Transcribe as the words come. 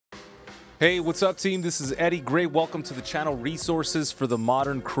Hey, what's up team? This is Eddie. Great welcome to the channel Resources for the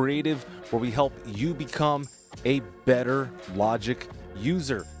Modern Creative, where we help you become a better Logic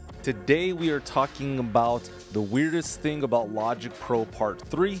user. Today we are talking about the weirdest thing about Logic Pro Part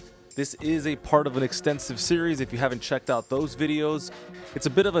 3. This is a part of an extensive series. If you haven't checked out those videos, it's a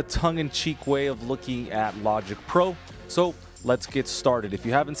bit of a tongue-in-cheek way of looking at Logic Pro. So let's get started. If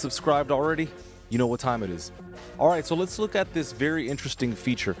you haven't subscribed already, you know what time it is. Alright, so let's look at this very interesting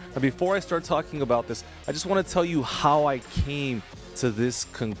feature. Now before I start talking about this, I just want to tell you how I came to this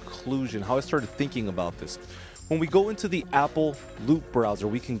conclusion, how I started thinking about this. When we go into the Apple Loop browser,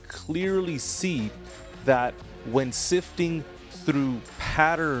 we can clearly see that when sifting through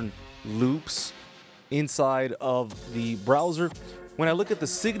pattern loops inside of the browser, when I look at the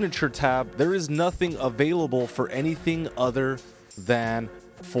signature tab, there is nothing available for anything other than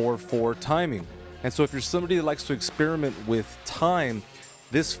 4/4 timing. And so if you're somebody that likes to experiment with time,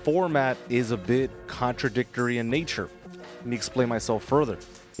 this format is a bit contradictory in nature. Let me explain myself further.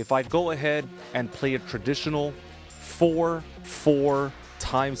 If I go ahead and play a traditional 4/4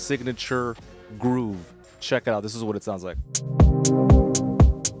 time signature groove, check it out. This is what it sounds like.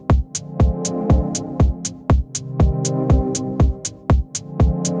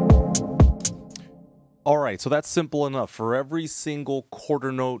 All right, so that's simple enough. For every single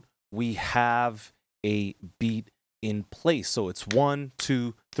quarter note, we have a beat in place. So it's 1,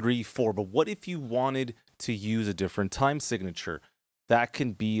 2, 3, 4. But what if you wanted to use a different time signature? That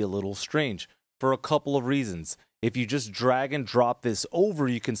can be a little strange for a couple of reasons. If you just drag and drop this over,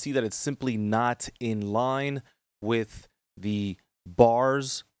 you can see that it's simply not in line with the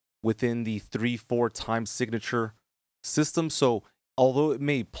bars within the 3/4 time signature system. So although it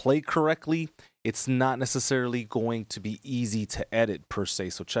may play correctly, it's not necessarily going to be easy to edit per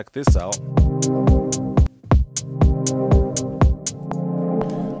se. So check this out.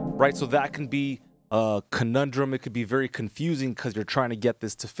 Right, so that can be a conundrum. It could be very confusing because you're trying to get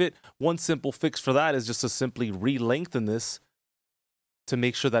this to fit. One simple fix for that is just to simply re-lengthen this to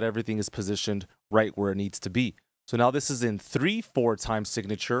make sure that everything is positioned right where it needs to be. So now this is in 3/4 time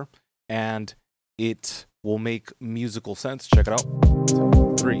signature and it will make musical sense. Check it out.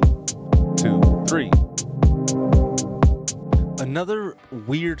 3, 2, 3. Another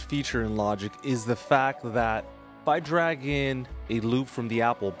weird feature in Logic is the fact that if I drag in a loop from the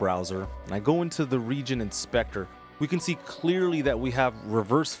Apple browser and I go into the region inspector, we can see clearly that we have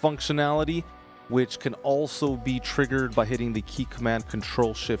reverse functionality, which can also be triggered by hitting the key command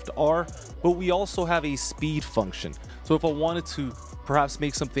Control-Shift-R, but we also have a speed function. So if I wanted to perhaps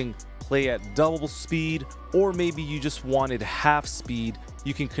make something play at double speed, or maybe you just wanted half speed,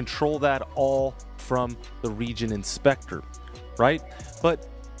 you can control that all from the region inspector, right? But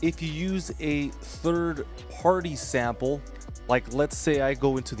if you use a third-party sample, like let's say I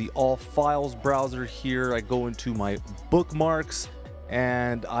go into the All Files browser here, I go into my bookmarks,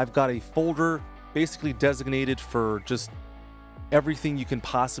 and I've got a folder basically designated for just everything you can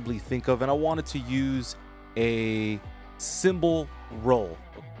possibly think of, and I wanted to use a cymbal roll.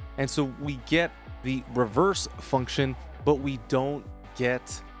 And so we get the reverse function, but we don't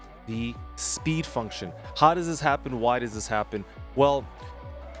get the speed function. How does this happen? Why does this happen? Well,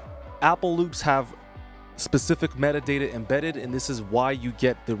 Apple loops have specific metadata embedded, and this is why you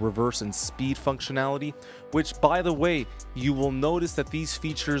get the reverse and speed functionality, which, by the way, you will notice that these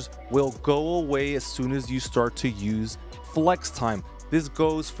features will go away as soon as you start to use flex time. This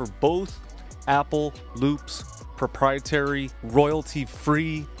goes for both Apple loops, proprietary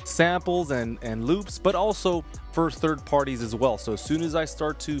royalty-free samples and loops, but also for third parties as well. So as soon as I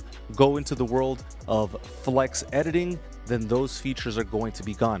start to go into the world of flex editing, then those features are going to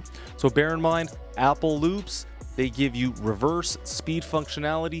be gone. So bear in mind, Apple loops, they give you reverse speed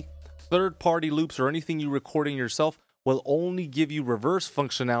functionality. Third-party loops or anything you recording yourself will only give you reverse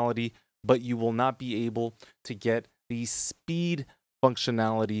functionality, but you will not be able to get the speed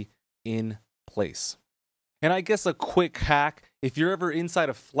functionality in place. And I guess a quick hack, if you're ever inside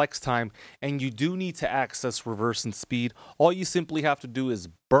of flex time and you do need to access reverse and speed, all you simply have to do is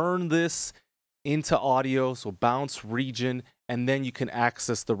burn this into audio, so bounce region, and then you can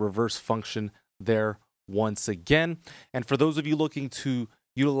access the reverse function there once again. And for those of you looking to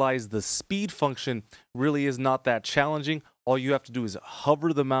utilize the speed function, really is not that challenging. All you have to do is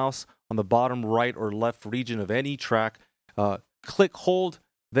hover the mouse on the bottom right or left region of any track, click hold,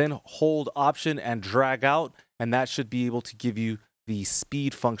 then hold Option and drag out, and that should be able to give you the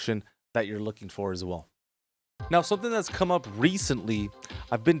speed function that you're looking for as well. Now, something that's come up recently,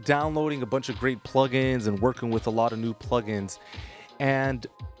 I've been downloading a bunch of great plugins and working with a lot of new plugins, and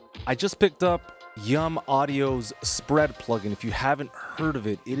I just picked up Yum Audio's spread plugin. If you haven't heard of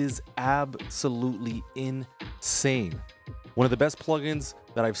it, it is absolutely insane. One of the best plugins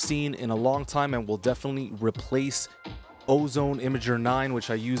that I've seen in a long time, and will definitely replace Ozone Imager 9, which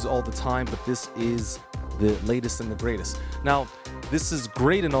I use all the time, but this is the latest and the greatest. Now, this is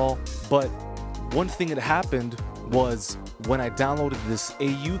great and all, but one thing that happened was when I downloaded this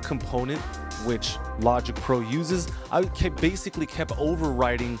AU component, which Logic Pro uses, I basically kept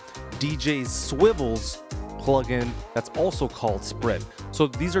overwriting DJ Swivel's plugin that's also called Spread. So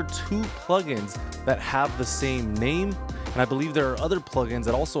these are two plugins that have the same name, and I believe there are other plugins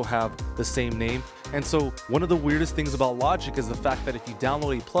that also have the same name. And so one of the weirdest things about Logic is the fact that if you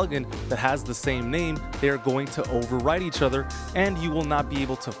download a plugin that has the same name, they are going to overwrite each other, and you will not be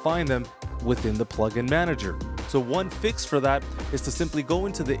able to find them within the plugin manager. So one fix for that is to simply go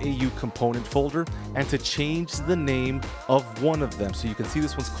into the AU component folder and to change the name of one of them. So you can see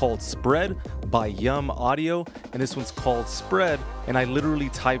this one's called Spread by Yum Audio, and this one's called Spread, and I literally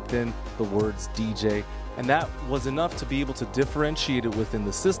typed in the words DJ, and that was enough to be able to differentiate it within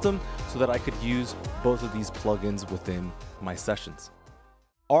the system so that I could use both of these plugins within my sessions.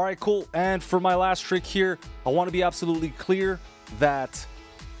 All right, cool. And for my last trick here, I want to be absolutely clear that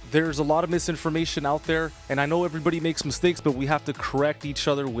there's a lot of misinformation out there, and I know everybody makes mistakes, but we have to correct each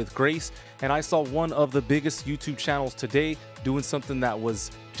other with grace. And I saw one of the biggest YouTube channels today doing something that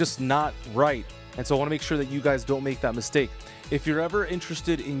was just not right. And so I want to make sure that you guys don't make that mistake. If you're ever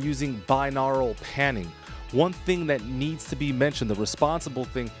interested in using binaural panning, one thing that needs to be mentioned, the responsible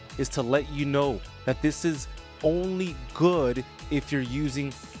thing, is to let you know that this is only good if you're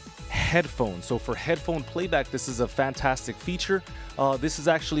using headphones. So for headphone playback, this is a fantastic feature. This is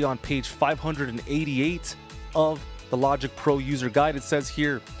actually on page 588 of the Logic Pro user guide. It says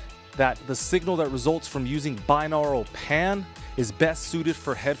here that the signal that results from using binaural pan is best suited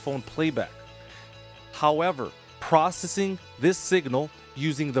for headphone playback. However, processing this signal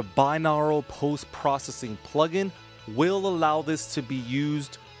using the binaural post-processing plugin will allow this to be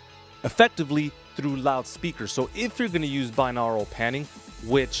used effectively through loudspeakers. So if you're going to use binaural panning,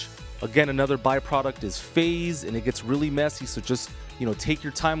 which again, another byproduct is phase, and it gets really messy, so just, take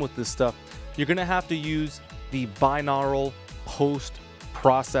your time with this stuff. You're gonna have to use the binaural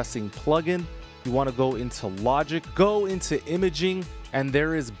post-processing plugin. You wanna go into Logic, go into imaging, and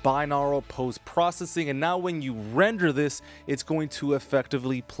there is binaural post-processing. And now when you render this, it's going to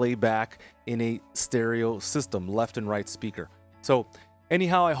effectively play back in a stereo system, left and right speaker. So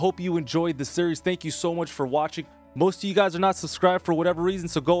anyhow, I hope you enjoyed this series. Thank you so much for watching. Most of you guys are not subscribed for whatever reason,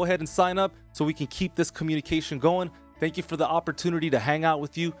 so go ahead and sign up so we can keep this communication going. Thank you for the opportunity to hang out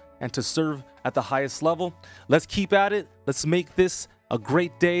with you and to serve at the highest level. Let's keep at it. Let's make this a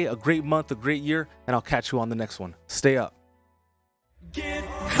great day, a great month, a great year, and I'll catch you on the next one. Stay up. Get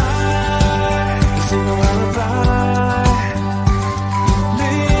high,